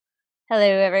Hello,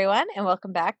 everyone, and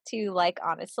welcome back to Like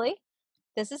Honestly.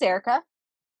 This is Erica,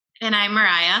 And I'm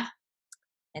Mariah.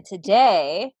 and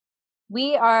today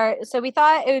we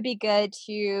thought it would be good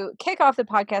to kick off the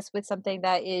podcast with something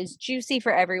that is juicy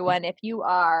for everyone. If you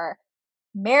are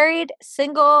married,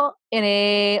 single, in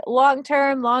a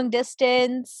long-term,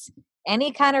 long-distance,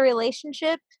 any kind of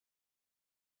relationship,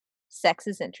 sex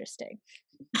is interesting.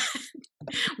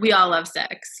 We all love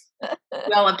sex.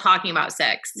 We all love talking about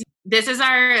sex. This is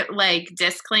our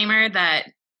disclaimer that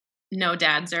no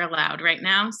dads are allowed right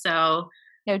now. So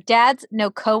No dads, no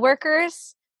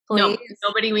coworkers, please. No,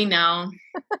 nobody we know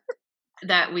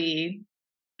that we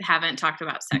haven't talked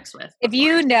about sex with. If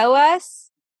you know us,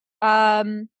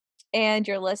 and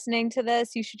you're listening to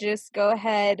this, you should just go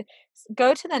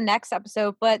to the next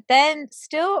episode, but then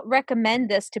still recommend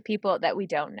this to people that we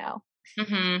don't know.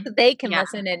 Mm-hmm. So they can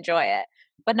listen and enjoy it,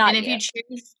 but not. And if you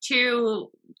choose to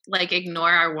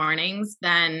ignore our warnings,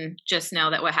 then just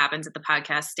know that what happens at the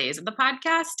podcast stays at the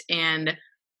podcast, and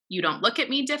you don't look at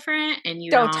me different, and you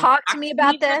don't talk to me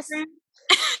about this.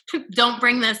 Don't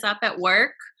bring this up at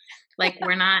work.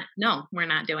 We're not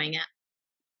doing it.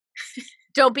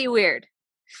 Don't be weird.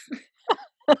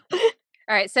 All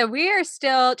right, so we are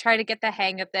still trying to get the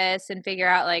hang of this and figure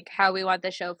out how we want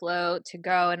the show flow to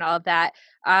go and all of that.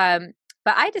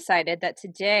 But I decided that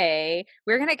today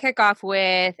we're going to kick off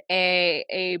with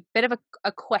a bit of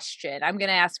a question. I'm going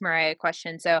to ask Mariah a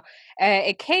question. So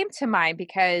it came to mind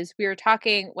because we were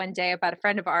talking one day about a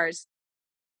friend of ours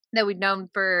that we've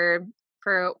known for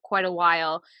quite a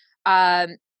while.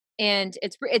 And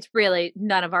it's really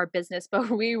none of our business, but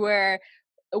we were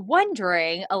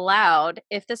wondering aloud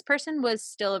if this person was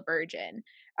still a virgin.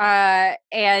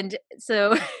 And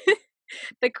so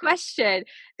the question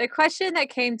that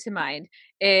came to mind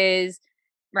is,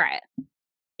 Mariah,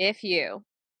 if you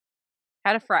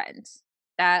had a friend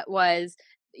that was,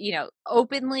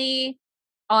 openly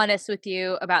honest with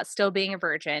you about still being a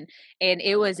virgin, and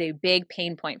it was a big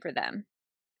pain point for them.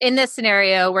 In this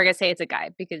scenario, we're going to say it's a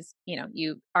guy because,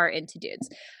 you are into dudes.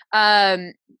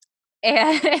 And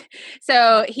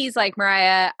so he's like,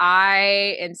 Mariah,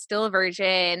 I am still a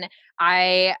virgin.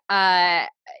 I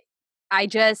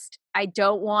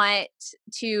don't want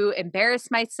to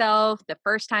embarrass myself the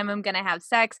first time I'm going to have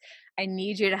sex. I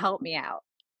need you to help me out.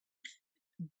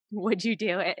 Would you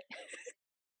do it?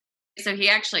 So he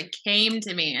actually came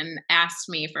to me and asked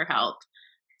me for help.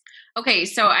 Okay,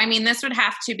 so this would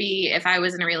have to be if I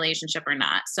was in a relationship or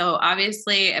not. So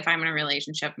obviously, if I'm in a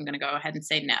relationship, I'm going to go ahead and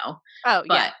say no. Oh,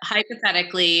 but yeah.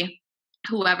 Hypothetically,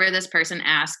 whoever this person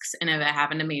asks, and if it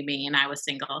happened to me and I was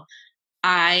single,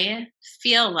 I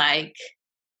feel like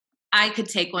I could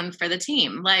take one for the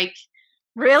team.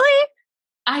 Really?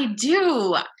 I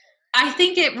do. I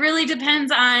think it really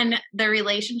depends on the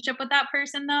relationship with that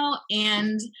person, though,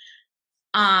 and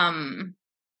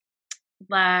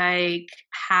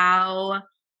how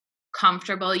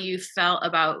comfortable you felt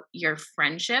about your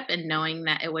friendship and knowing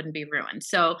that it wouldn't be ruined.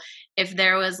 So if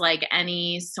there was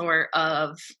any sort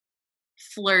of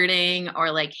flirting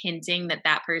or hinting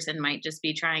that person might just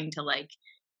be trying to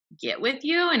get with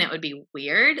you and it would be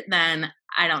weird, then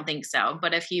I don't think so.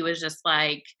 But if he was just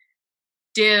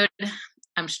dude,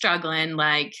 I'm struggling,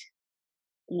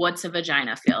 what's a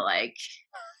vagina feel like?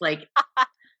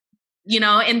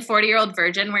 In 40-Year-Old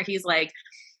Virgin, where he's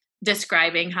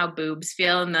describing how boobs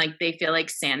feel and they feel like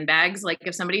sandbags.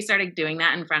 If somebody started doing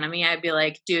that in front of me, I'd be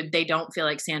like, dude, they don't feel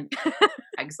like sandbags.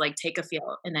 Take a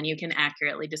feel, and then you can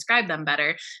accurately describe them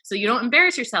better, so you don't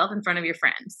embarrass yourself in front of your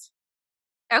friends.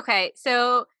 Okay,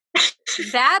 so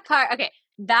that part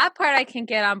I can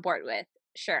get on board with,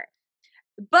 sure.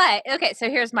 But okay, so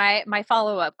here's my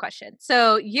follow-up question.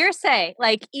 So you're saying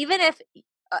even if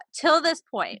till this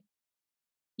point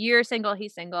you're single,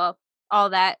 he's single, all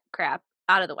that crap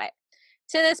out of the way.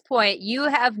 To this point, you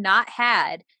have not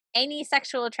had any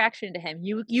sexual attraction to him.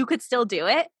 You could still do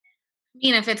it?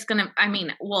 If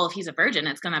he's a virgin,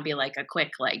 it's gonna be a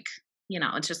quick,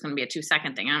 it's just gonna be a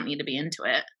 2-second thing. I don't need to be into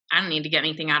it. I don't need to get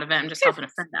anything out of it. I'm just helping a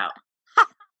friend out.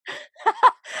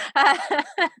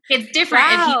 It's different.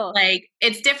 Wow.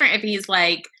 It's different if he's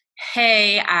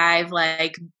hey, I've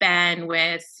been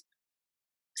with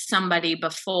somebody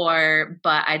before,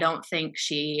 but I don't think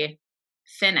she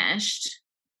finished.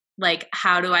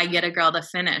 How do I get a girl to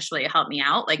finish? Will you help me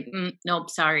out? Nope,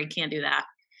 sorry, can't do that.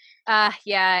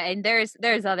 Yeah, and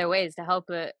there's other ways to help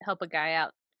a guy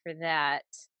out for that.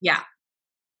 Yeah.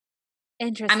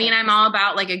 Interesting. I'm all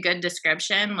about a good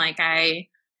description. I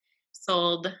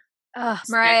sold.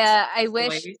 Mariah, I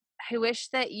wish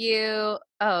that you.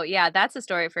 Oh yeah, that's a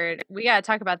story for. We gotta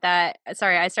talk about that.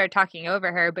 Sorry, I started talking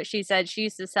over her, but she said she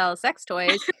used to sell sex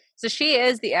toys. So she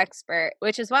is the expert,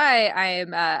 which is why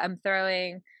I'm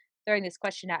throwing this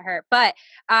question at her. But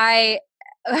I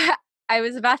I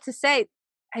was about to say,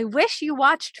 I wish you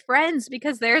watched Friends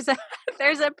because there's a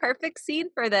there's a perfect scene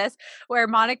for this where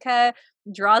Monica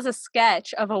draws a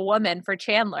sketch of a woman for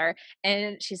Chandler,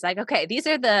 and she's like, "Okay, these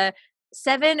are the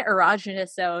 7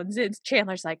 erogenous zones." And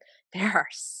Chandler's like, "There are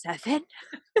 7?"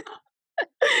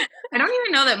 I don't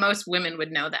even know that most women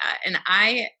would know that. And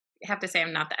I have to say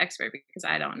I'm not the expert because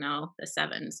I don't know the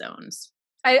 7 zones.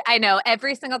 I know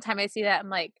every single time I see that, I'm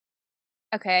like,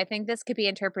 okay, I think this could be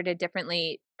interpreted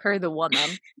differently per the woman,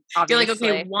 You're like, okay,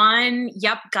 obviously. 1,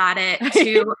 yep, got it.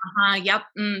 2, yep.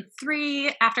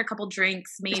 3, after a couple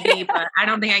drinks, maybe, but I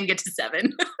don't think I can get to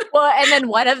 7. Well, and then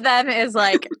one of them is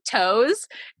like toes.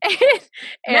 And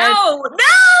No.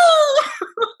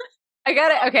 I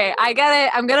gotta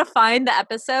I'm gonna find the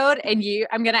episode and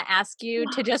I'm gonna ask you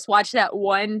to just watch that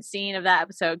one scene of that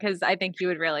episode because I think you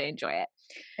would really enjoy it.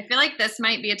 I feel like this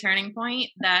might be a turning point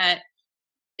that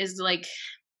is like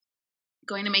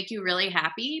going to make you really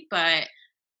happy, but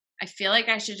I feel like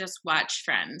I should just watch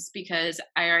Friends because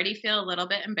I already feel a little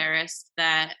bit embarrassed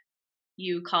that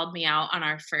you called me out on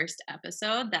our first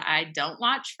episode that I don't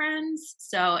watch Friends.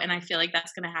 So, and I feel like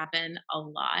that's going to happen a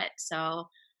lot. So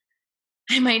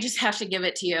I might just have to give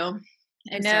it to you.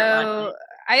 I know.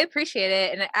 I appreciate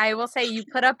it. And I will say you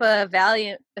put up a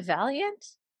valiant? Is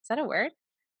that a word?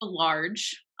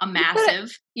 A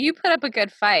massive. You put up a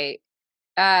good fight.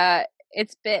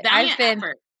 It's been,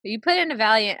 effort. You put in a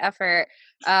valiant effort.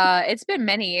 It's been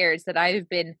many years that I've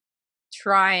been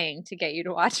trying to get you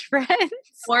to watch Friends.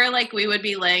 Or like we would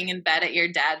be laying in bed at your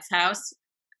dad's house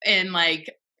and like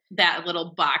that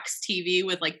little box TV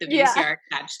with like the VCR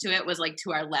attached to it was like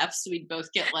to our left. So we'd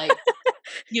both get like,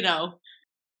 you know.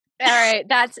 All right.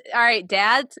 That's all right.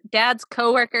 Dad's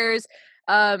coworkers,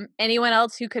 anyone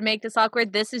else who could make this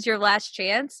awkward. This is your last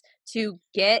chance to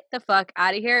get the fuck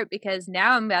out of here because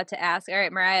now I'm about to ask. All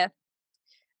right, Mariah,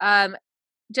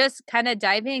 just kind of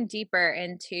diving deeper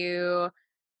into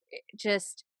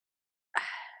just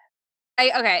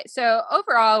okay, so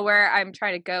overall where I'm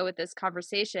trying to go with this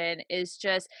conversation is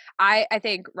just I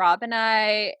think Rob and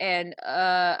I and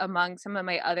among some of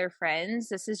my other friends,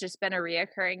 this has just been a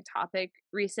reoccurring topic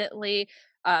recently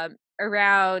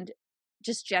around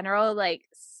just general like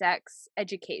sex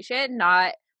education,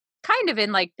 not kind of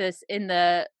in like this in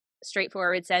the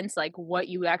straightforward sense like what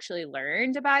you actually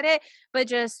learned about it, but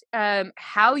just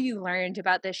how you learned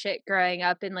about this shit growing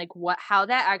up and like how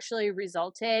that actually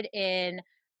resulted in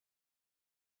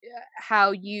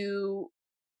how you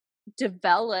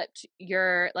developed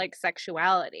your like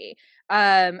sexuality.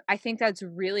 I think that's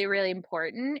really really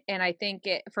important, and I think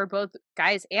it for both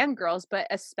guys and girls, but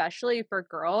especially for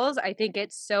girls, I think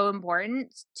it's so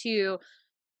important to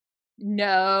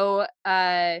know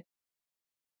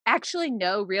actually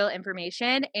know real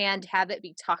information and have it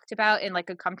be talked about in like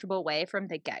a comfortable way from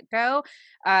the get-go.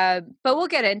 But we'll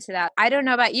get into that. I don't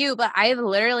know about you, but I've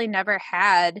literally never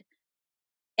had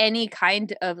any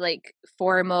kind of like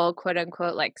formal quote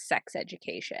unquote like sex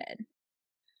education.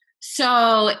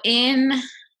 So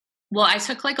I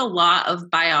took like a lot of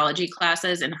biology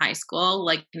classes in high school,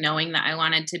 like knowing that I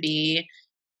wanted to be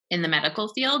in the medical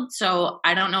field. So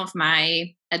I don't know if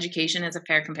my education is a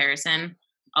fair comparison.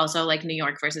 Also like New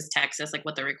York versus Texas, like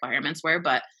what the requirements were.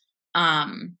 But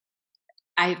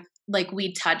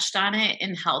we touched on it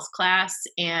in health class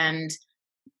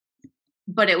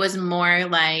but it was more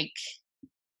like,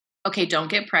 okay, don't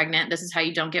get pregnant. This is how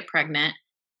you don't get pregnant.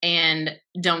 And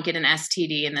don't get an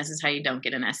STD. And this is how you don't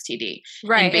get an STD.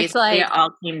 Right. And basically it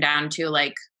all came down to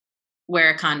like,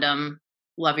 wear a condom,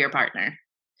 love your partner.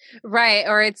 Right.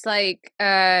 Or it's like,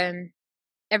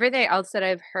 everything else that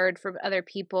I've heard from other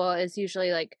people is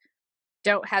usually like,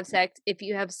 don't have sex. If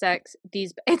you have sex,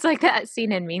 it's like that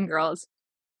scene in Mean Girls.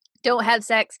 Don't have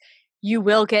sex. You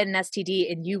will get an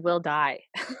STD and you will die.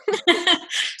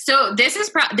 So this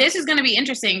is going to be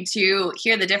interesting to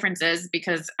hear the differences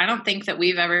because I don't think that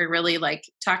we've ever really like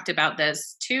talked about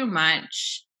this too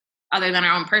much other than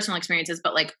our own personal experiences,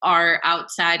 but like our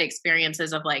outside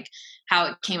experiences of like how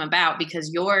it came about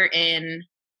because you're in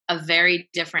a very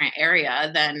different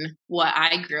area than what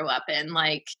I grew up in.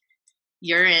 Like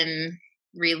you're in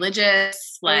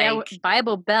religious, like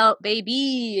Bible Belt,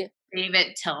 baby. Save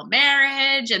it till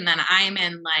marriage. And then I'm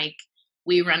in like,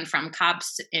 we run from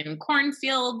cops in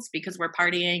cornfields because we're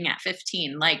partying at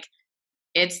 15. Like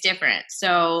it's different.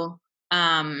 So,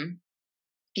 I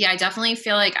definitely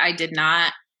feel like I did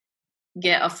not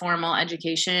get a formal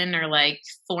education or like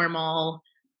formal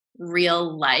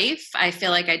real life. I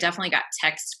feel like I definitely got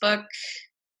textbook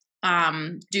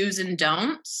do's and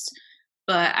don'ts,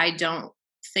 but I don't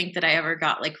think that I ever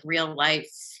got like real life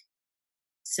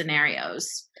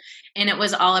scenarios. And it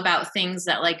was all about things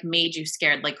that like made you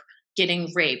scared, like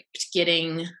getting raped,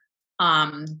 getting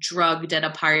drugged at a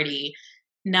party,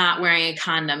 not wearing a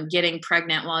condom, getting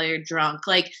pregnant while you're drunk,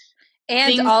 like and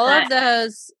things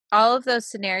that all of those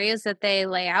scenarios that they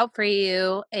lay out for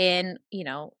you in, you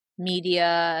know,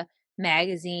 media,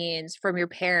 magazines, from your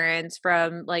parents,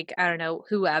 from like, I don't know,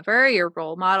 whoever your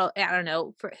role model, I don't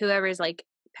know, for whoever's like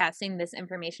passing this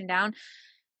information down.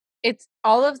 It's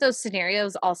all of those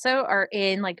scenarios also are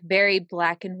in like very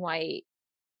black and white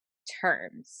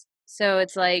terms. So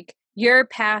it's like you're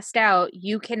passed out,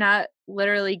 you cannot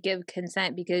literally give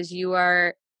consent because you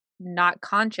are not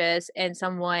conscious and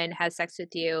someone has sex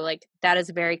with you. Like that is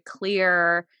a very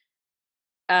clear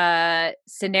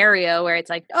scenario where it's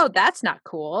like, oh, that's not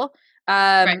cool.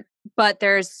 right. But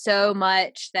there's so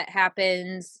much that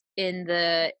happens in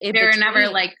the in There were never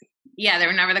between. like, yeah, there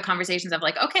were never the conversations of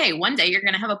like, okay, one day you're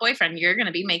going to have a boyfriend, you're going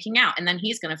to be making out, and then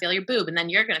he's going to feel your boob, and then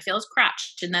you're going to feel his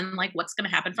crotch, and then like, what's going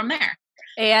to happen from there?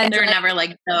 And There were never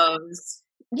like those.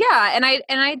 yeah, and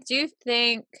I do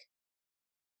think,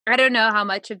 I don't know how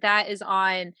much of that is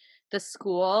on the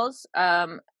schools.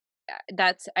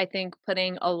 That's, I think,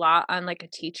 putting a lot on like a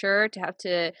teacher to have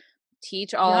to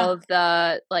teach all Yeah. of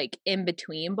the like in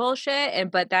between bullshit. And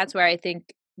but that's where I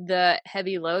think the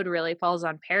heavy load really falls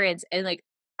on parents. And like,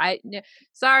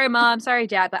 sorry mom, sorry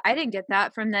dad, but I didn't get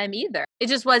that from them either. It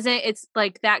just wasn't. It's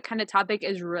like that kind of topic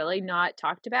is really not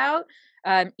talked about.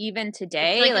 Even It's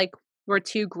today, like, like we're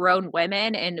two grown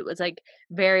women, and it was like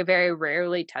very, very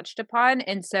rarely touched upon.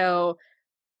 And so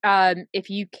if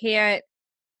you can't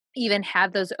even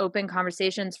have those open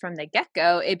conversations from the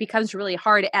get-go, it becomes really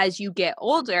hard as you get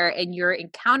older and you're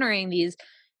encountering these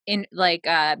in like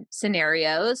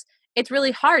scenarios. It's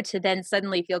really hard to then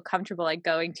suddenly feel comfortable like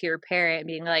going to your parent and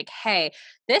being like, hey,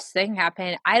 this thing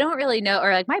happened, I don't really know,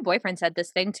 or like my boyfriend said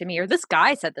this thing to me, or this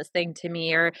guy said this thing to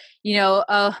me, or you know,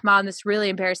 oh mom, this really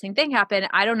embarrassing thing happened,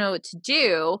 I don't know what to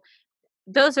do.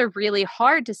 Those are really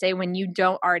hard to say when you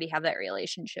don't already have that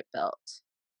relationship built.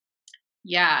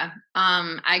 yeah.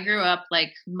 I grew up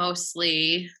like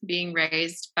mostly being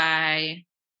raised by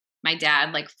my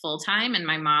dad like full time, and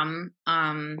my mom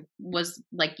was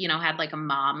like, you know, had like a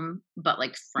mom but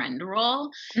like friend role,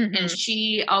 and Mhm.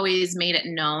 she always made it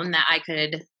known that I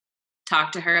could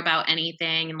talk to her about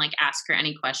anything and like ask her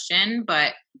any question.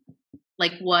 But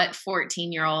like, what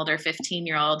 14-year-old or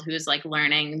 15-year-old who's like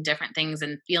learning different things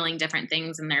and feeling different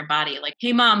things in their body, like,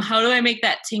 hey mom, how do I make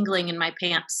that tingling in my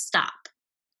pants stop?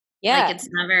 Like, Yeah.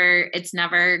 it's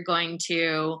never going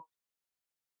to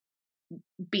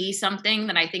be something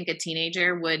that I think a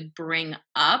teenager would bring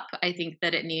up. I think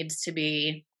that it needs to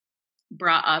be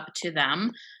brought up to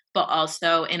them, but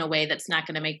also in a way that's not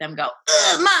going to make them go,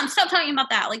 ugh, mom, stop talking about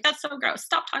that. Like, that's so gross.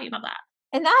 Stop talking about that.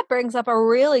 And that brings up a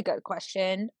really good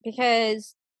question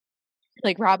because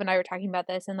like Rob and I were talking about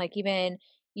this, and like even,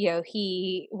 you know,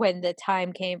 he, when the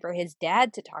time came for his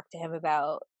dad to talk to him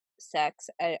about sex,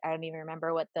 I don't even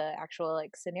remember what the actual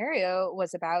like scenario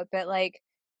was about, but like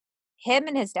him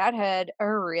and his dad had a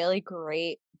really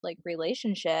great like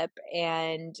relationship,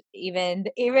 and even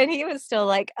he was still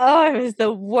like, oh, it was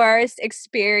the worst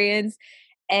experience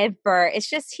ever. It's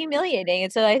just humiliating.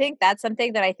 And so I think that's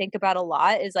something that I think about a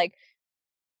lot is like,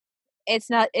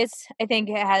 it's not, it's, I think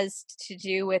it has to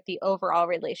do with the overall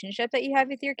relationship that you have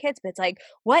with your kids, but it's like,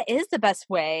 what is the best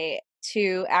way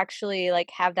to actually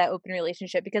like have that open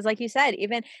relationship? Because like you said,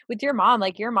 even with your mom,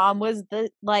 like your mom was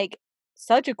the like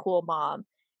such a cool mom,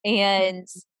 and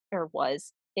or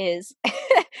was, is.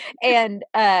 And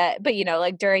but you know,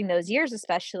 like during those years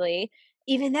especially,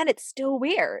 even then it's still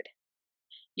weird.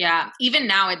 Yeah. Even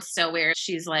now, it's so weird.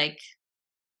 She's like,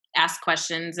 ask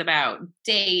questions about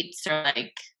dates or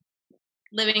like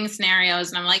living scenarios,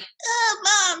 and I'm like, oh,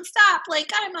 mom, stop. Like,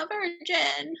 I'm a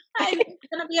virgin. I'm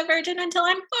gonna be a virgin until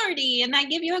I'm 40 and I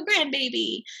give you a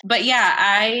grandbaby. But yeah,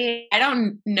 I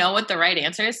don't know what the right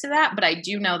answer is to that, but I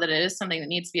do know that it is something that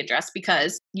needs to be addressed,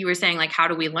 because you were saying like, how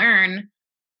do we learn?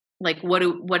 Like, what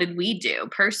did we do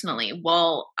personally?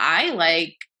 Well, I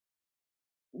like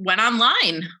went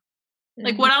online.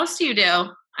 Like, Mhm. what else do you do?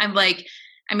 I'm like,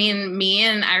 I mean, me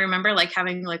and I remember like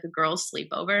having like a girls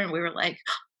sleepover, and we were like,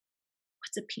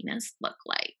 what's a penis look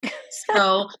like?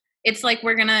 So it's like,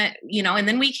 we're gonna, you know, and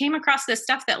then we came across this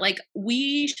stuff that like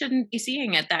we shouldn't be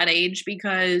seeing at that age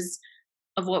because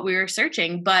of what we were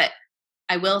searching. But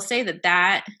I will say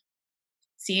that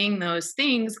seeing those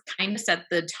things kind of set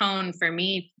the tone for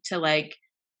me to like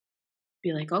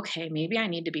be like, okay, maybe I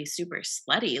need to be super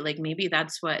slutty. Like, maybe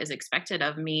that's what is expected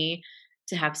of me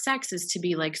to have sex is to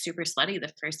be like super slutty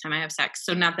the first time I have sex.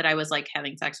 So not that I was like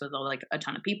having sex with like a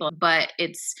ton of people, but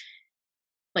it's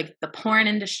like the porn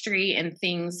industry and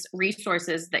things,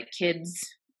 resources that kids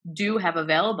do have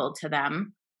available to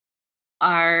them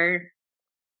are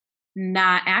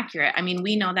not accurate. I mean,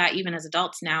 we know that even as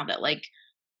adults now that like,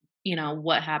 you know,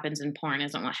 what happens in porn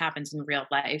isn't what happens in real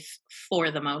life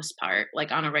for the most part,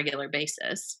 like on a regular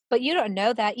basis. But you don't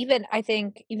know that. Even I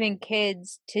think even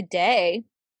kids today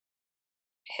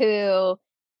who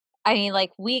I mean, like,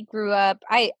 we grew up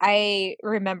I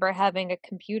remember having a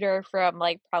computer from,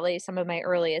 like, probably some of my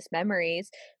earliest memories,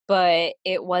 but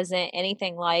it wasn't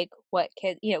anything like what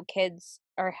kids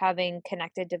are having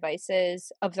connected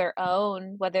devices of their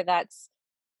own, whether that's,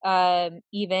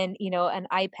 even, an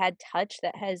iPad Touch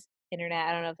that has internet,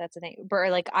 I don't know if that's a thing, but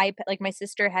or, like, my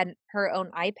sister had her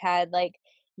own iPad, like,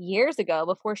 years ago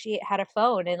before she had a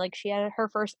phone, and, like, she had her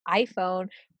first iPhone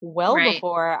well Right.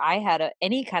 before I had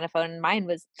any kind of phone, and mine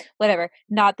was whatever,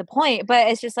 not the point, but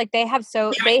it's just like Yeah,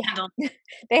 my Kindle.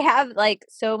 they have, like,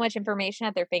 so much information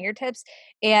at their fingertips,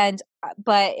 and,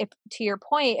 but if to your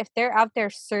point, if they're out there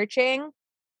searching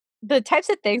the types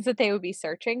of things that they would be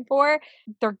searching for,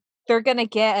 they're they're gonna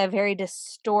get a very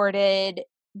distorted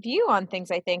view on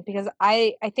things, I think, because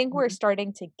I think we're Mhm.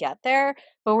 starting to get there,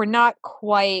 but we're not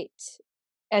quite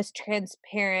as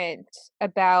transparent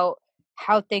about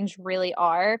how things really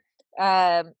are.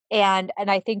 And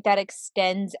I think that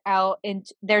extends out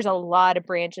into there's a lot of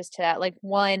branches to that. Like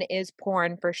one is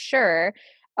porn for sure.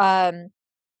 Um,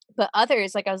 but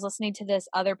others, like I was listening to this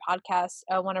other podcast,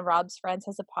 one of Rob's friends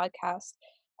has a podcast,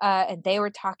 and they were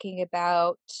talking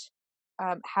about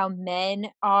how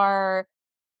men are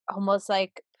almost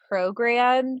like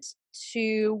programmed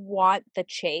to want the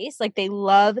chase. Like they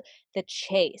love the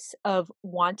chase of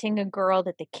wanting a girl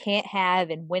that they can't have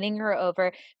and winning her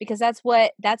over because that's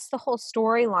the whole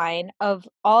storyline of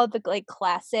all of the like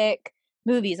classic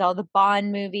movies, all the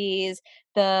Bond movies,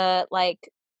 the like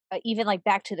even like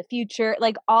Back to the Future,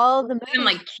 like all of the Even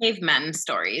movies. like cavemen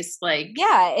stories, like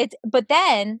Yeah, it's but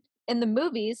then in the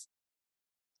movies,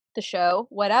 the show,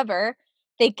 whatever,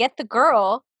 they get the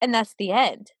girl and that's the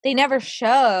end. They never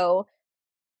show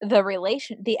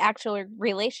the actual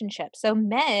relationship. So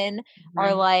men are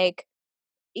mhm. like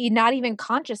not even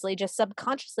consciously, just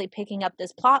subconsciously picking up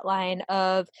this plot line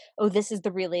of, oh, this is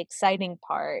the really exciting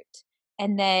part.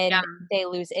 And Yeah. then they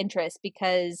lose interest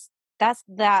because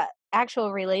that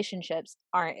actual relationships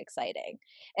aren't exciting.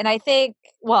 And I think,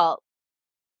 well,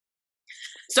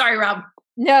 Sorry, Rob.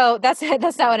 no, that's not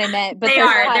what I meant, but They they're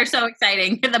are. not. They're so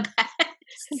exciting. They're the best.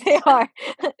 They are.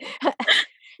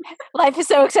 Life is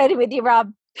so exciting with you,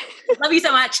 Rob. Love you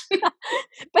so much.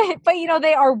 But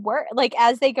they are work like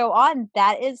as they go on,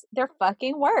 that is their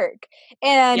fucking work.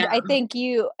 And Yeah. I think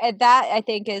that I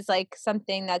think is like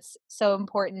something that's so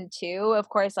important too. Of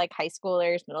course, like high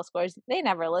schoolers, middle schoolers, they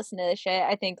never listen to this shit.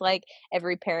 I think like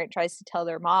every parent tries to tell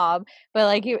their mom, but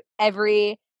like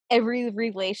every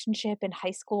relationship in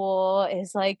high school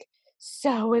is like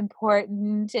so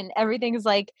important and everything's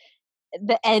like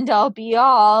the end all be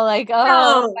all, like,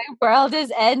 oh, So my world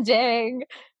is ending.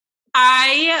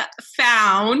 I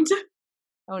found,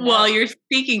 Oh while no. you're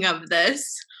speaking of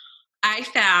this, I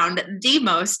found the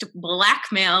most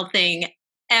blackmail thing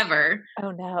ever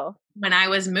Oh no. when I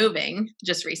was moving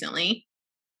just recently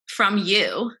from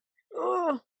you.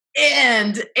 Ugh.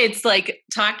 And it's like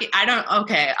talking, I don't,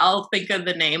 okay, I'll think of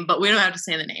the name, but we don't have to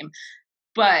say the name.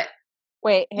 But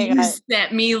Wait, hang you on.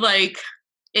 sent me like,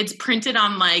 it's printed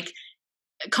on like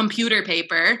computer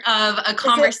paper of a Is it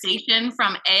conversation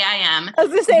from AIM. I was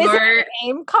gonna say, is it Your, a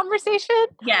name conversation?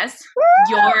 yes, Ah!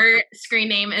 your screen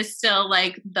name is still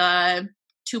like the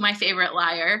To My Favorite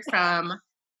Liar from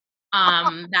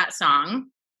that song.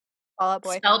 Fall Out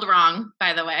Boy. Spelled wrong,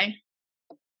 by the way.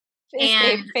 His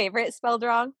And favorite spelled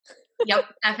wrong. yep,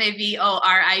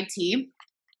 Favorit.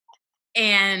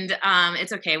 And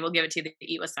it's okay, we'll give it to you.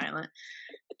 The E was silent.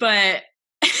 But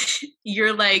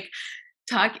you're like,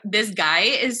 this guy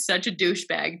is such a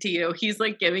douchebag to you. He's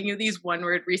like giving you these one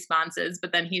word responses,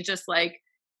 but then he's just like,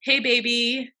 hey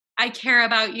baby, I care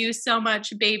about you so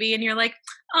much, baby. And you're like,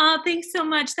 oh, thanks so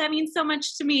much. That means so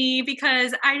much to me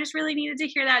because I just really needed to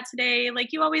hear that today. Like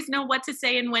you always know what to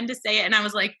say and when to say it. And I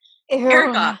was like, Ew.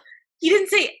 Erica, he didn't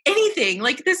say anything.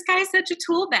 Like this guy's such a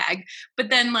tool bag. But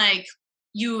then like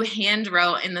you hand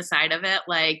wrote in the side of it,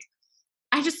 like,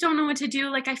 I just don't know what to do.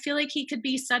 Like I feel like he could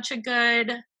be such a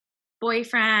good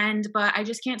boyfriend, but I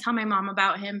just can't tell my mom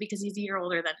about him because he's a year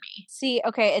older than me. See,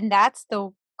 okay, and that's the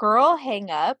girl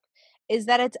hang up, is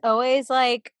that it's always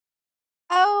like,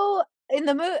 oh, in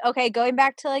the movie okay, going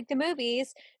back to, like, the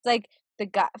movies, it's like the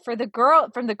guy for the girl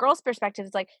from the girl's perspective,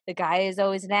 it's like the guy is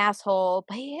always an asshole,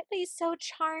 but he's so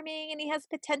charming and he has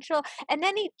potential. And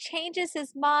then he changes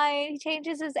his mind, he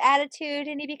changes his attitude,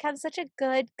 and he becomes such a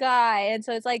good guy. And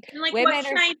so it's like And like, what women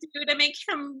can are I do to make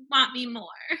him want me more?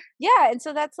 yeah, and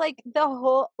so that's like the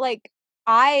whole like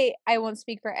I won't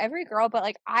speak for every girl, but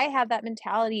like I have that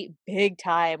mentality big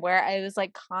time where I was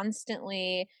like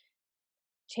constantly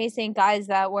chasing guys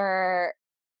that were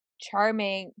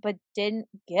charming but didn't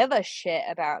give a shit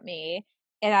about me.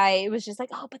 And I was just like,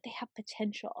 "Oh, but they have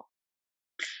potential."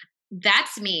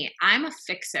 That's me. I'm a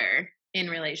fixer in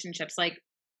relationships. Like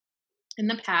in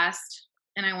the past,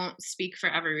 and I won't speak for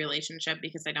every relationship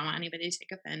because I don't want anybody to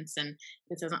take offense and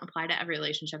this doesn't apply to every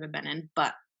relationship I've been in,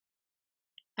 but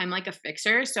I'm like a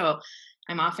fixer. So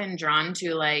I'm often drawn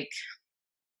to like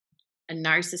a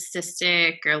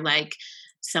narcissistic or like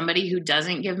somebody who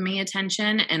doesn't give me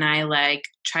attention, and I like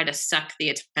try to suck the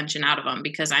attention out of them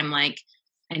because I'm like,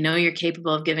 I know you're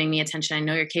capable of giving me attention. I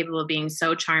know you're capable of being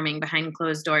so charming behind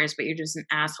closed doors, but you're just an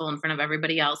asshole in front of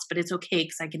everybody else. But it's okay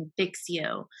because I can fix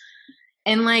you.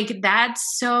 And like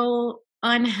that's so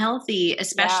unhealthy, Yeah.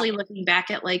 especially looking back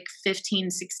at like 15,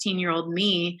 16-year-old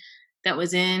me that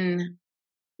was in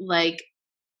like,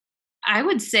 I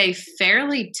would say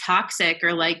fairly toxic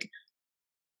or like,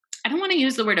 I don't want to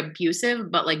use the word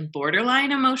abusive, but like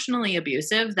borderline emotionally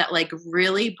abusive that like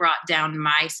really brought down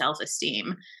my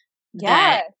self-esteem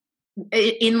that Yeah.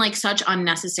 in like such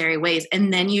unnecessary ways.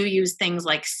 And then you use things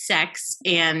like sex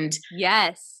and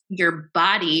Yes. your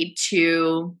body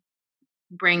to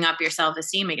bring up your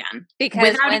self-esteem again Because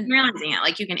without even when realizing it.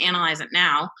 Like you can analyze it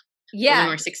now, but when yeah,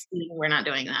 we're 16, we're not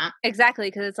doing that. exactly.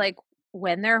 Because it's like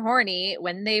when they're horny,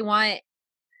 when they want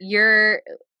your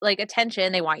like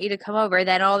attention, they want you to come over,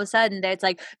 then all of a sudden it's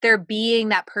like they're being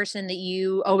that person that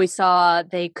you always saw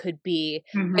they could be.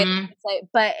 But Hmm. it's like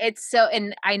but it's so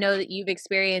and I know that you've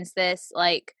experienced this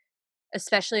like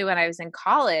especially when I was in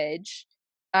college,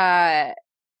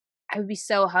 I would be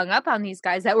so hung up on these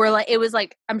guys that were like it was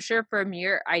like I'm sure from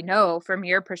your I know from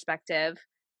your perspective,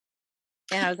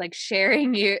 and I was like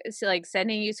sharing you so like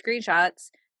sending you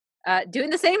screenshots, doing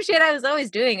the same shit I was always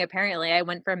doing. Apparently, I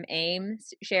went from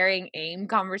sharing AIM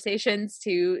conversations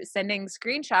to sending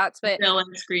screenshots, but Still in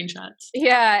screenshots.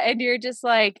 yeah, and you're just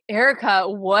like, Erica,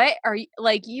 what are you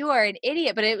like? You are an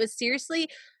idiot. But it was seriously,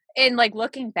 and like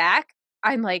looking back,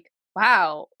 I'm like,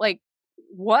 wow, like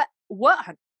what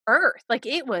on earth? Like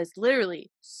it was literally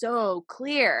so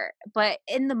clear, but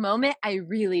in the moment, I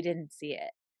really didn't see it.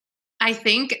 I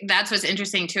think that's what's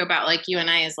interesting too about like you and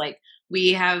I is like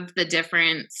we have the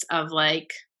difference of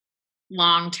like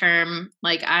long term.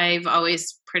 Like I've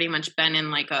always pretty much been in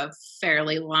like a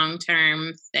fairly long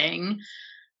term thing,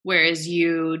 whereas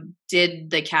you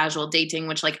did the casual dating,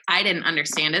 which like I didn't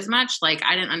understand as much. Like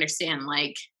I didn't understand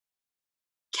like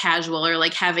casual or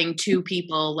like having two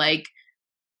people like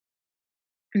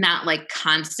not like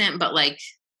constant, but like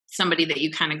somebody that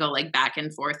you kind of go like back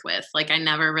and forth with. Like I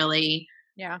never really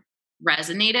Yeah.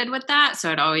 resonated with that. So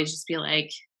I'd always just be like,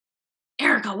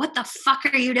 Erica, what the fuck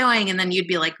are you doing? And then you'd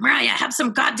be like, Mariah, have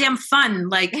some goddamn fun.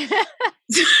 Like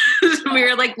we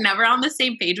were like never on the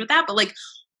same page with that. But like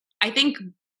I think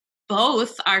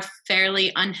both are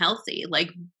fairly unhealthy. Like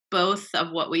both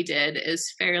of what we did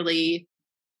is fairly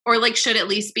or like should at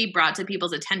least be brought to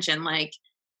people's attention. Like,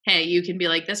 hey, you can be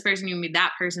like this person, you can be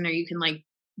that person, or you can like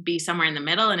be somewhere in the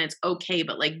middle and it's okay,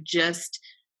 but like just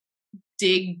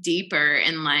dig deeper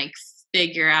and like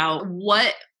figure out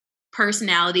what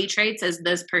personality traits is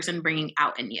this person bringing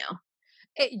out in you.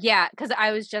 Yeah, because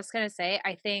I was just gonna say,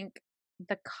 I think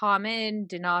the common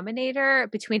denominator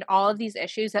between all of these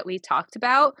issues that we talked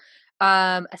about,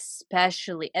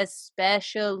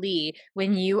 especially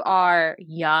when you are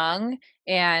young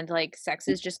and like sex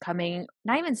is just coming,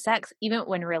 not even sex, even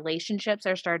when relationships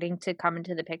are starting to come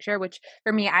into the picture, which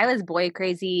for me, I was boy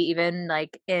crazy even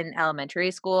like in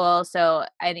elementary school. So,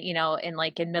 and in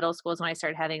like in middle schools when I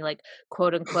started having like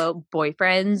quote unquote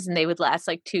boyfriends and they would last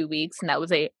like 2 weeks and that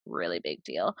was a really big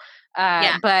deal.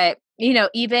 Yeah. But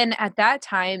even at that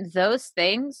time, those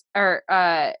things are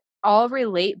all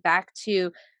relate back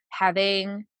to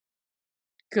having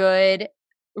good,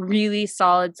 really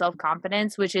solid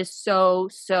self-confidence, which is so,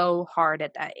 so hard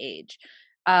at that age.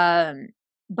 Um,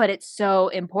 but it's so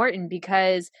important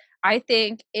because I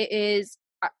think it is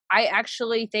I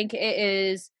actually think it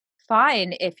is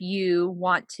fine if you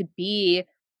want to be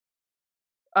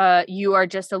you are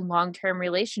just a long-term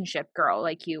relationship girl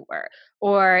like you were,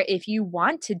 or if you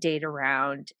want to date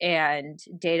around and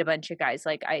date a bunch of guys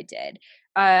like I did.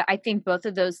 I think both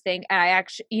of those things, I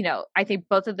think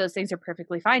both of those things are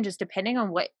perfectly fine, just depending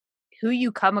on who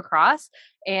you come across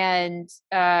and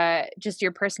just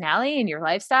your personality and your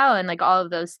lifestyle and like all of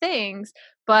those things.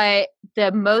 But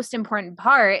the most important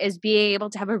part is being able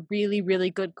to have a really,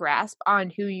 really good grasp on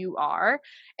who you are.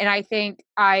 And I think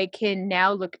I can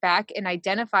now look back and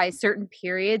identify certain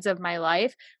periods of my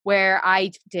life where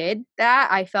I did that.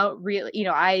 I felt really,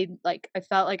 I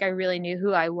felt like I really knew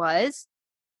who I was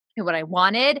and what I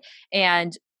wanted.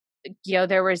 And,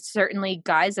 there were certainly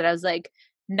guys that I was like,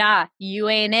 nah, you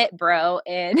ain't it, bro.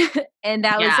 And, and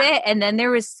that was Yeah. it. And then there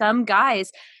was some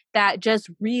guys that just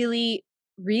really,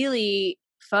 really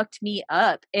fucked me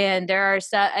up. And there are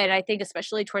some, and I think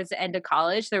especially towards the end of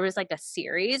college, there was like a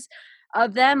series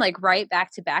of them like right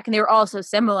back to back. And they were all so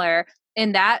similar.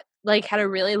 And that like had a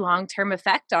really long-term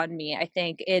effect on me, I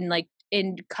think, in like,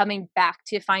 in coming back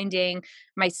to finding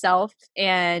myself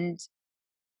and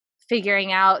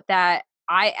figuring out that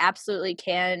I absolutely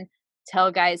can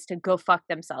tell guys to go fuck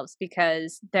themselves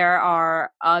because there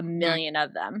are a Mm. million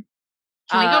of them.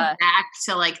 Can we go back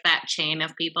to like that chain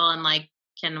of people and like,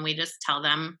 can we just tell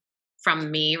them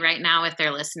from me right now if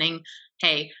they're listening,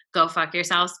 hey, go fuck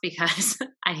yourselves because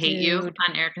I hate you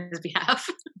on Erica's behalf.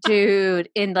 Dude,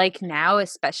 and like now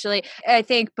especially, I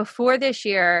think before this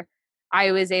year,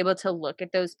 I was able to look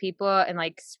at those people and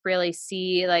like really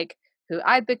see like who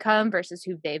I've become versus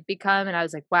who they've become. And I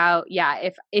was like, wow, yeah,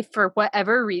 if for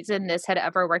whatever reason this had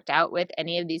ever worked out with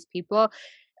any of these people,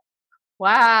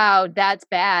 wow, that's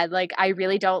bad. Like, I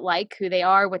really don't like who they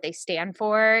are, what they stand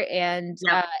for, Yep.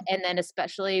 and then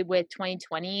especially with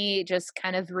 2020 just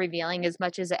kind of revealing as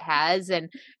much as it has, and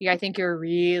I think you're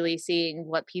really seeing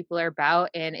what people are about,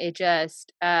 and it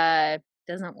just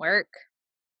doesn't work.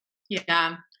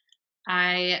 Yeah.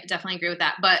 I definitely agree with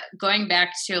that. But going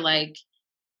back to like,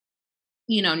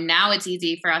 now it's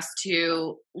easy for us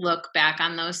to look back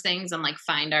on those things and like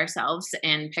find ourselves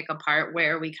and pick apart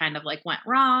where we kind of like went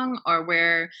wrong or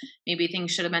where maybe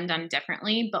things should have been done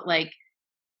differently. But like,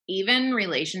 even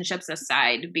relationships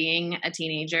aside, being a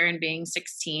teenager and being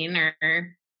 16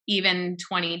 or even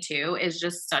 22 is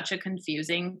just such a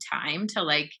confusing time to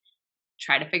like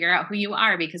try to figure out who you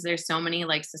are because there's so many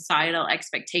like societal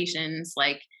expectations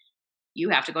like you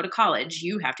have to go to college,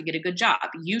 you have to get a good job,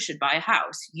 you should buy a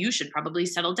house, you should probably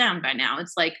settle down by now.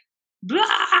 It's like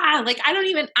blah, like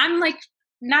I'm like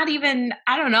not even,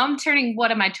 I don't know, I'm turning, what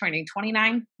am I turning,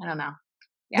 29? I don't know.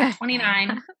 Yeah,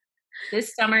 29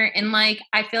 this summer, and like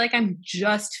I feel like I'm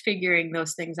just figuring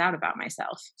those things out about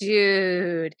myself.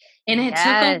 Dude, And it took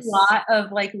a yes. lot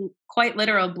of like quite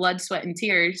literal blood, sweat, and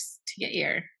tears to get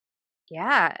here.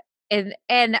 Yeah. And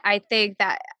I think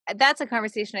that that's a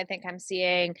conversation I think I'm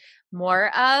seeing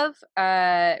more of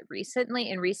recently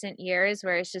in recent years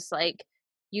where it's just like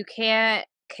you can't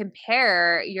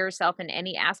compare yourself in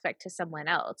any aspect to someone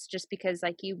else just because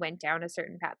like you went down a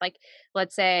certain path. Like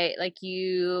let's say like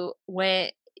you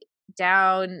went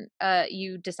down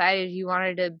you decided you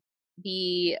wanted to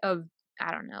be a,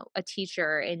 I don't know, a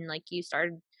teacher, and like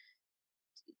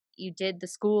you did the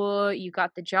school, you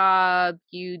got the job,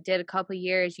 you did a couple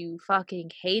years, you fucking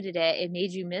hated it, it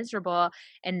made you miserable,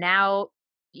 and now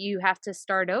you have to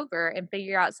start over and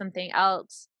figure out something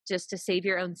else just to save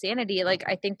your own sanity. Like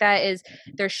I think that is,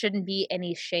 there shouldn't be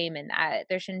any shame in that.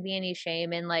 There shouldn't be any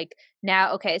shame in like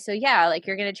now, okay, so yeah, like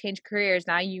you're going to change careers.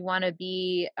 Now you want to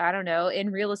be, I don't know,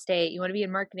 in real estate, you want to be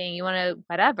in marketing, you want to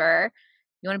whatever,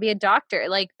 you want to be a doctor,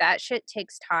 like that shit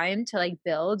takes time to like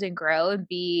build and grow and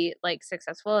be like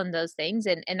successful in those things,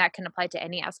 and that can apply to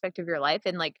any aspect of your life,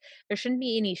 and like there shouldn't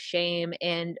be any shame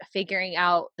in figuring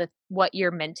out the what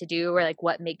you're meant to do or like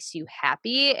what makes you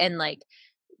happy, and like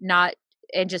not,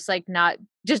 and just like not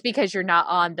just because you're not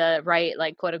on the right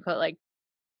like quote unquote like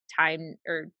time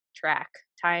or track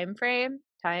time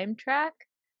track,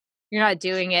 you're not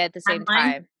doing it at the same Timeline.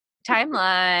 time.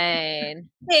 Timeline.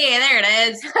 Hey, there it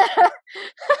is.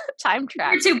 Time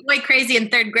track. You're too boy crazy in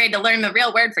third grade to learn the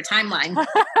real word for timeline.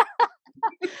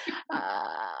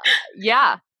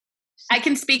 Yeah. I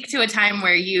can speak to a time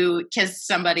where you kissed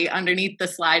somebody underneath the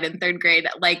slide in third grade.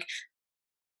 Like,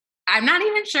 I'm not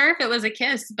even sure if it was a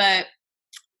kiss, but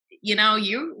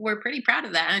you were pretty proud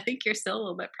of that. And I think you're still a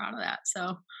little bit proud of that.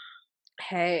 So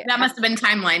Hey, that must have been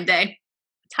timeline day.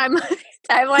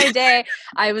 Timeline day.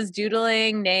 I was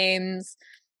doodling names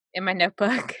in my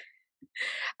notebook.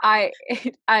 I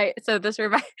so this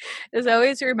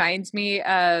always reminds me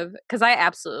of, because I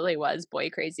absolutely was boy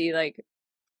crazy, like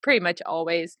pretty much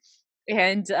always.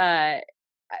 And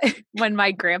when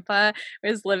my grandpa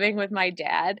was living with my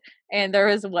dad, and there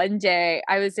was one day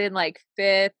I was in like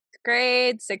fifth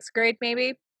grade, sixth grade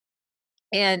maybe,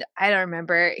 and I don't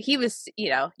remember. He was,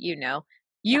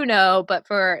 but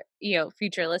for,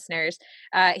 future listeners,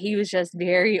 he was just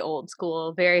very old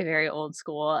school, very, very old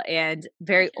school and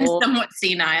very old. Somewhat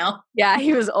senile. Yeah,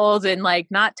 he was old and like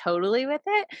not totally with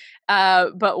it.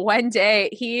 But one day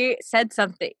he said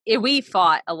something. We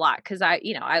fought a lot because I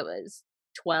was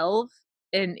 12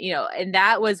 and and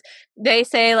that was, they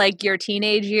say like your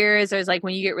teenage years is like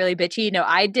when you get really bitchy.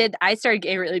 I started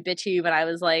getting really bitchy when I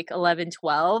was like 11,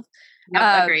 12.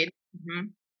 Yep, agreed. Mm-hmm.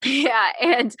 Yeah,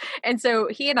 and so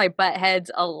he and I butt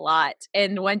heads a lot.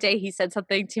 And one day he said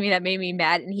something to me that made me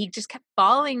mad, and he just kept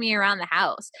following me around the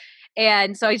house.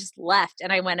 And so I just left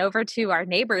and I went over to our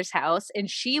neighbor's house, and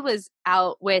she was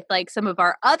out with like some of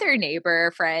our other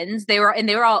neighbor friends. They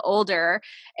were all older,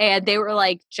 and they were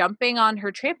like jumping on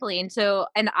her trampoline. So,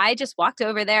 and I just walked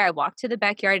over there. I walked to the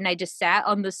backyard and I just sat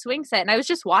on the swing set and I was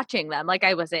just watching them. Like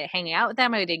I wasn't hanging out with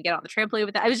them. I didn't get on the trampoline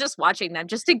with them. I was just watching them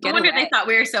just to No get wonder away. they thought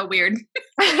we were so weird.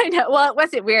 I know. Well, it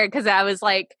wasn't weird because I was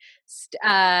like,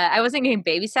 I wasn't getting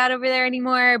babysat over there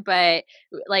anymore, but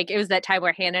like it was that time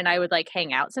where Hannah and I would like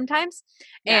hang out sometimes.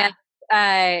 Yeah.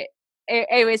 And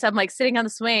anyways, I'm like sitting on the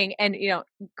swing, and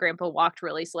Grandpa walked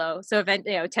really slow. So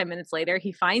eventually, 10 minutes later,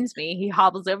 he finds me. He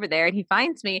hobbles over there and he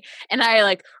finds me, and I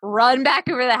like run back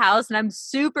over the house, and I'm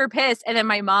super pissed. And then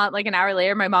my mom, like an hour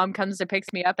later, my mom comes to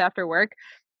picks me up after work,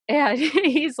 and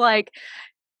he's like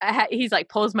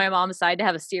pulls my mom aside to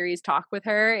have a serious talk with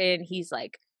her, and he's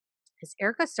like, has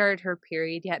Erica started her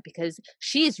period yet, because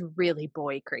she's really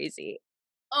boy crazy?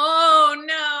 Oh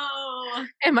no.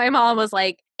 And my mom was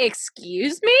like,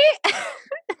 excuse me.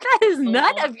 That is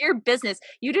none of your business.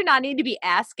 You do not need to be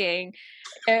asking.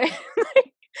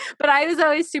 But I was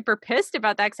always super pissed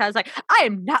about that because I was like, I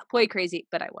am not boy crazy,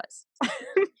 but I was.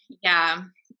 Yeah,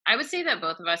 I would say that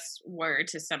both of us were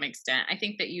to some extent. I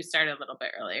think that you started a little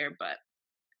bit earlier, but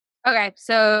Okay,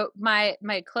 so my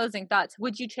closing thoughts.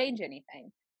 Would you change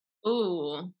anything?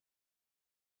 ooh,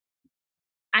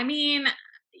 I mean,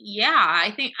 yeah,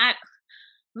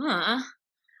 uh,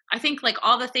 I think like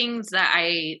all the things that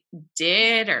I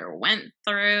did or went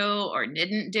through or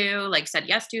didn't do, like said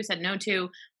yes to, said no to,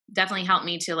 definitely helped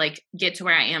me to like get to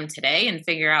where I am today and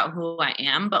figure out who I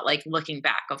am. But like looking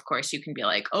back, of course, you can be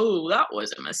like, oh, that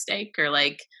was a mistake, or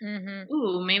like, Mm-hmm.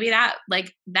 ooh, maybe that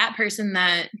like that person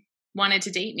that wanted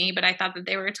to date me, but I thought that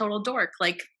they were a total dork,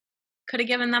 like could have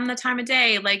given them the time of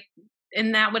day, like,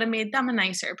 and that would have made them a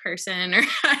nicer person. Or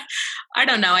I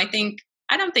don't know. I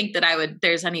don't think that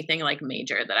there's anything like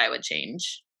major that I would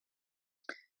change.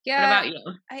 What Yeah, about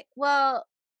you? well,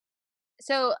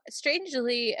 so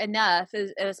strangely enough,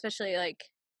 especially like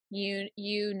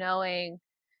you knowing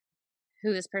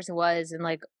who this person was and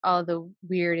like all the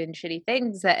weird and shitty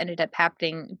things that ended up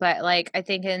happening, but like I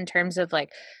think in terms of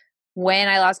like when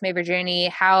I lost my virginity,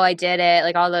 how I did it,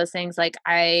 like all those things, like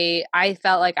I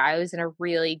felt like I was in a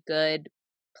really good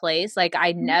place. Like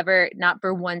I Mhm. never, not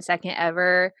for 1 second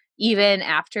ever, even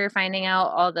after finding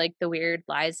out all like the weird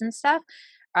lies and stuff,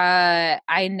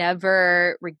 I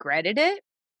never regretted it.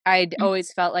 I'd Mm.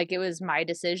 always felt like it was my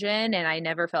decision and I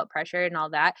never felt pressured and all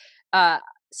that. Uh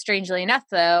Strangely enough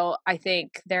though, I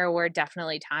think there were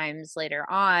definitely times later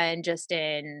on just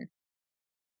in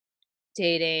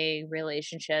dating,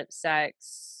 relationship,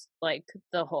 sex, like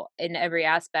the whole in every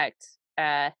aspect,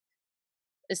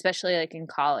 especially like in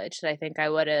college, that I think I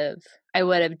would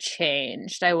have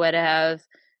changed. I would have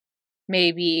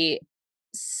maybe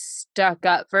stuck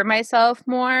up for myself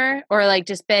more, or like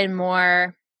just been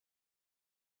more,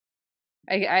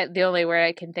 I the only word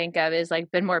I can think of is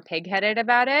like been more pigheaded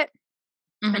about it,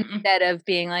 Mhm. instead of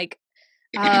being like,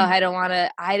 oh, I don't want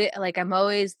to, like I'm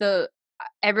always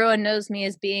everyone knows me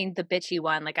as being the bitchy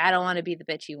one. Like I don't want to be the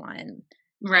bitchy one, and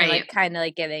like Right. kind of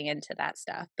like getting into that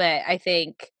stuff. But I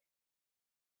think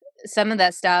some of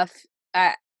that stuff,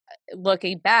 uh,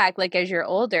 looking back, like as you're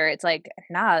older, it's like,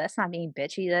 nah, that's not being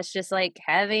bitchy. That's just like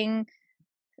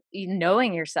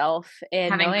knowing yourself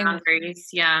and Having knowing, boundaries.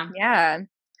 Yeah. yeah.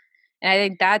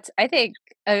 And I think,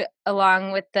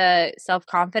 along with the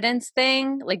self-confidence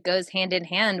thing, like goes hand in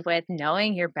hand with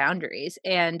knowing your boundaries.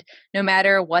 And no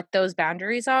matter what those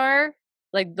boundaries are,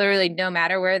 like literally no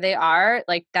matter where they are,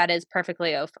 like that is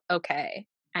perfectly okay.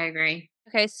 I agree.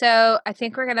 Okay, so I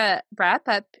think we're gonna wrap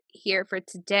up here for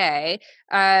today.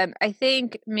 I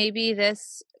think maybe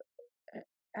there's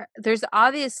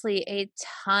obviously a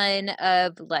ton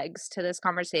of legs to this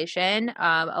conversation,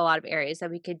 a lot of areas that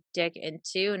we could dig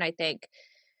into, and I think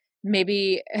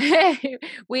maybe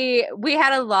we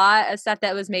had a lot of stuff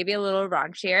that was maybe a little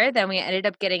raunchier than we ended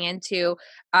up getting into,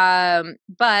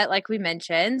 but like we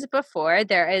mentioned before,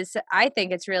 I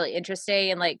think it's really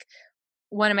interesting, and like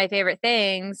one of my favorite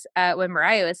things, when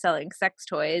Mariah was selling sex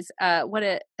toys, that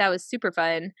was super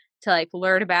fun to like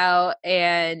learn about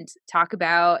and talk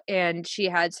about. And she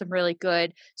had some really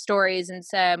good stories and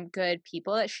some good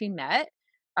people that she met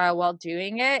while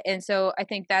doing it. And so I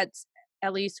think that's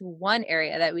at least one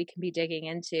area that we can be digging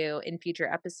into in future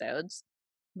episodes.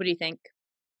 What do you think?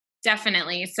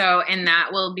 Definitely. So, and that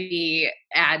will be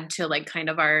add to like kind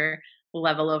of our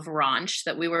level of raunch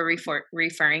that we were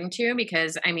referring to,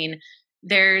 because I mean,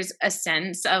 there's a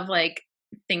sense of like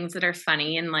things that are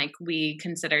funny and like we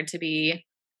consider to be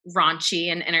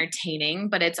raunchy and entertaining,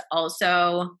 but it's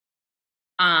also,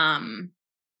 um,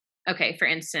 okay, for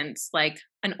instance, like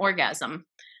an orgasm.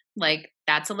 Like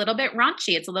that's a little bit raunchy.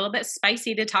 It's a little bit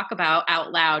spicy to talk about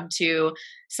out loud to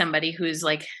somebody who's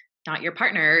like not your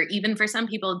partner, or even for some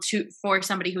people to for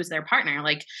somebody who's their partner.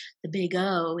 Like the big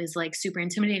O is like super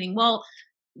intimidating. Well,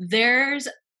 there's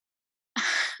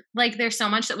like there's so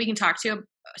much that we can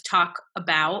talk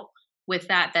about with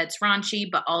that that's raunchy,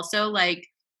 but also like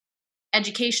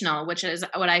educational, which is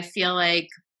what I feel like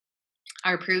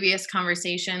our previous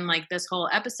conversation, like this whole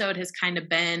episode has kind of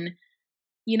been,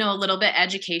 you know, a little bit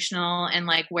educational and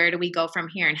like where do we go from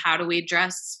here and how do we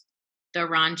address the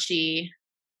raunchy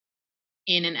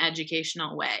in an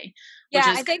educational way, which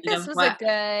Yeah, is I think kind this of was a what,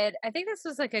 good I think this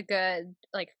was like a good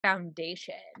like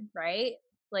foundation, right?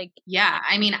 Like yeah,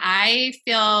 I mean, I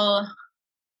feel,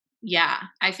 yeah,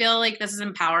 I feel like this is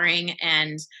empowering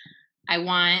and I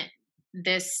want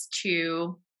this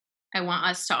to, I want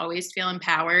us to always feel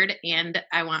empowered and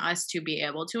I want us to be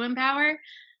able to empower,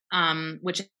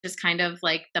 which is kind of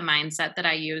like the mindset that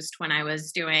I used when I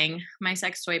was doing my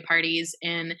sex toy parties.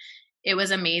 And it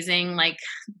was amazing, like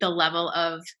the level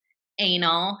of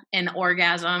anal and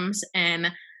orgasms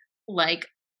and like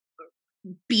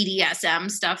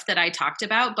BDSM stuff that I talked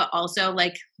about, but also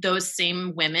like those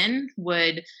same women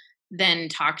would then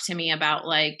talk to me about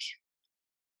like,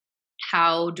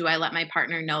 how do I let my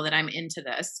partner know that I'm into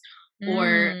this?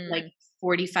 Or like mm,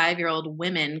 45-year-old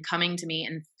women coming to me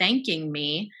and thanking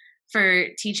me for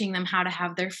teaching them how to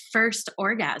have their first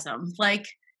orgasm. Like,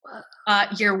 whoa,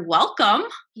 you're welcome.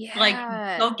 Like,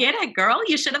 yeah. go get it, girl.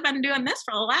 You should have been doing this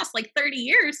for the last like 30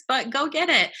 years, but go get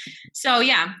it. So,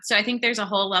 yeah. So, I think there's a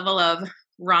whole level of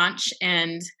raunch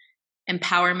and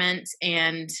empowerment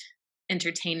and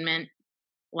entertainment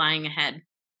lying ahead.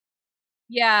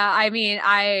 Yeah, I mean,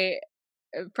 I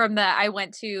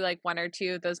went to like one or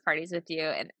two of those parties with you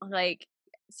and like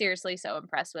seriously so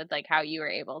impressed with like how you were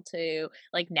able to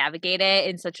like navigate it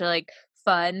in such a like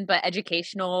fun but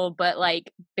educational but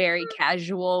like very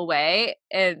casual way.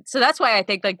 And so that's why I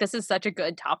think like this is such a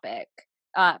good topic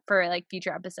for like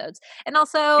future episodes. And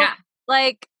also Yeah.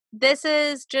 like this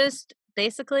is just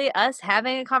basically us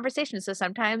having a conversation. So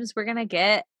sometimes we're going to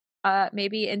get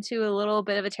maybe into a little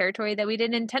bit of a territory that we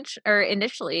didn't intention or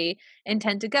initially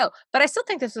intend to go. But I still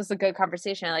think this was a good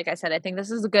conversation. Like I said, I think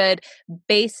this is a good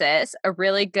basis, a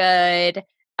really good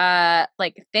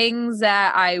like things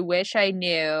that I wish I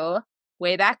knew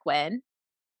way back when.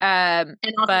 And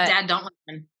also, But dad, don't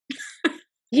listen.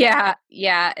 yeah,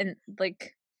 yeah, and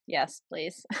like yes,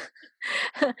 please.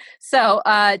 So,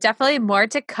 definitely more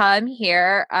to come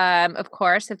here. Of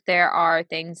course, if there are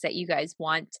things that you guys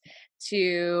want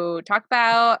to talk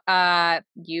about,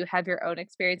 you have your own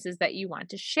experiences that you want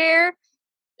to share,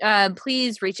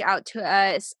 please reach out to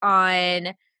us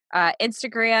on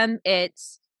Instagram.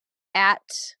 It's at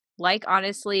like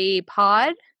honestly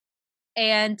pod,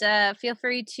 and feel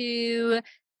free to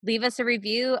leave us a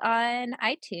review on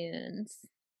iTunes.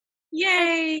 Bye,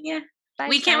 Yay! bye,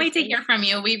 We can't wait to Chelsea. hear from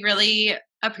you. We really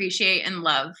appreciate and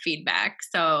love feedback.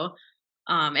 So,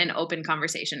 and open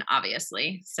conversation,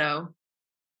 obviously. So,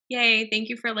 yay. Thank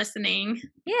you for listening.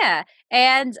 Yeah,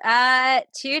 and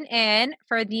tune in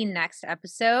for the next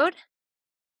episode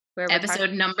where we're talking.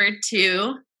 Episode number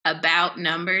 2 about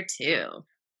number 2.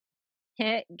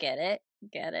 Get it,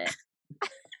 get it.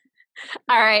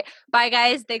 All right, bye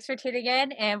guys. Thanks for tuning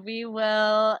in, and we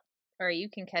will, or you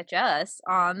can catch us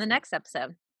on the next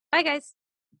episode. Bye, guys.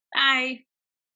 Bye.